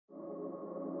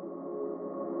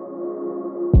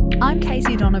I'm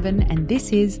Casey Donovan, and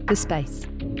this is The Space,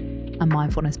 a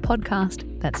mindfulness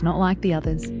podcast that's not like the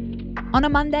others. On a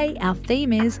Monday, our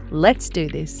theme is Let's Do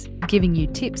This, giving you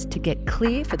tips to get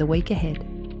clear for the week ahead.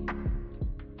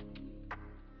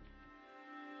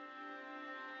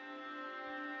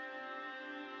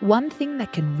 One thing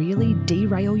that can really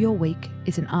derail your week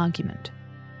is an argument.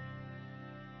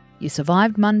 You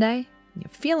survived Monday, you're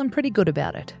feeling pretty good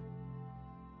about it.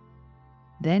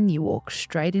 Then you walk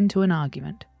straight into an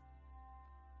argument.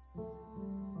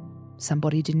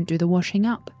 Somebody didn't do the washing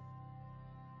up.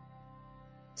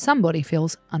 Somebody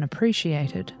feels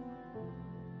unappreciated.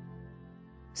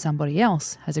 Somebody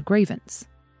else has a grievance.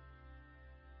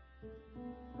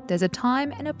 There's a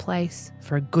time and a place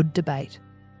for a good debate.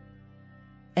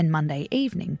 And Monday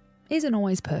evening isn't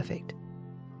always perfect.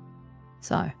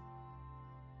 So,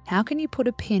 how can you put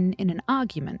a pin in an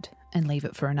argument and leave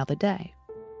it for another day?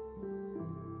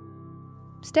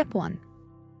 Step 1.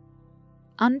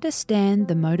 Understand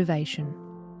the motivation.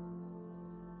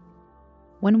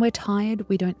 When we're tired,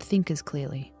 we don't think as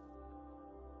clearly.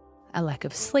 A lack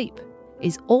of sleep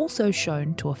is also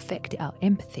shown to affect our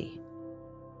empathy.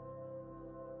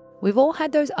 We've all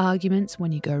had those arguments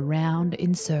when you go round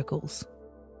in circles.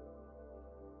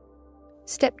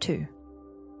 Step 2.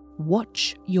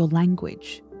 Watch your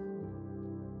language.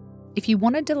 If you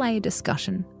want to delay a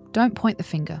discussion, don't point the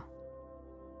finger.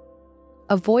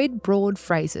 Avoid broad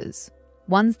phrases,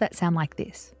 ones that sound like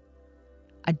this.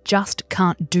 I just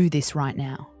can't do this right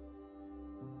now.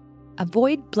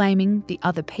 Avoid blaming the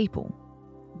other people.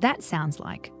 That sounds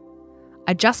like,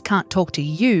 I just can't talk to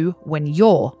you when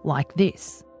you're like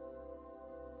this.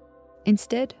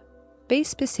 Instead, be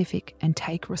specific and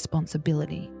take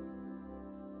responsibility.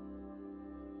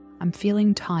 I'm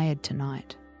feeling tired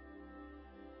tonight.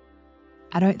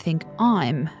 I don't think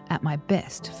I'm at my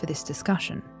best for this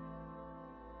discussion.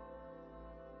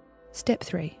 Step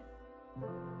 3.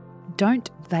 Don't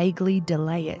vaguely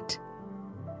delay it.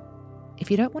 If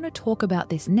you don't want to talk about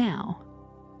this now,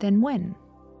 then when?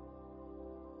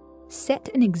 Set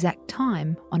an exact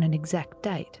time on an exact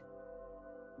date.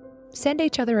 Send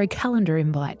each other a calendar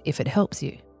invite if it helps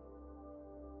you.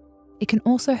 It can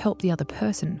also help the other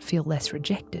person feel less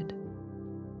rejected.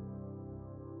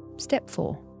 Step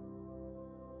 4.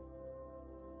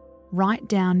 Write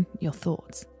down your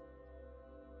thoughts.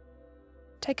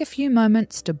 Take a few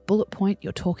moments to bullet point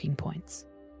your talking points.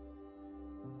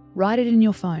 Write it in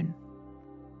your phone.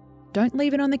 Don't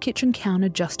leave it on the kitchen counter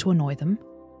just to annoy them.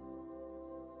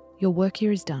 Your work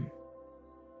here is done.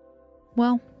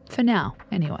 Well, for now,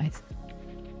 anyways.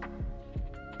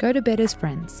 Go to bed as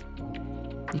friends.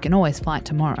 You can always fight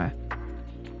tomorrow.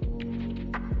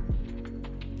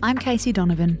 I'm Casey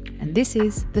Donovan, and this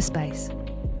is The Space.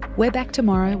 We're back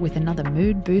tomorrow with another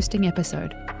mood-boosting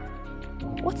episode.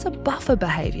 What's a buffer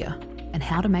behaviour and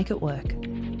how to make it work?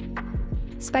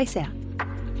 Space out.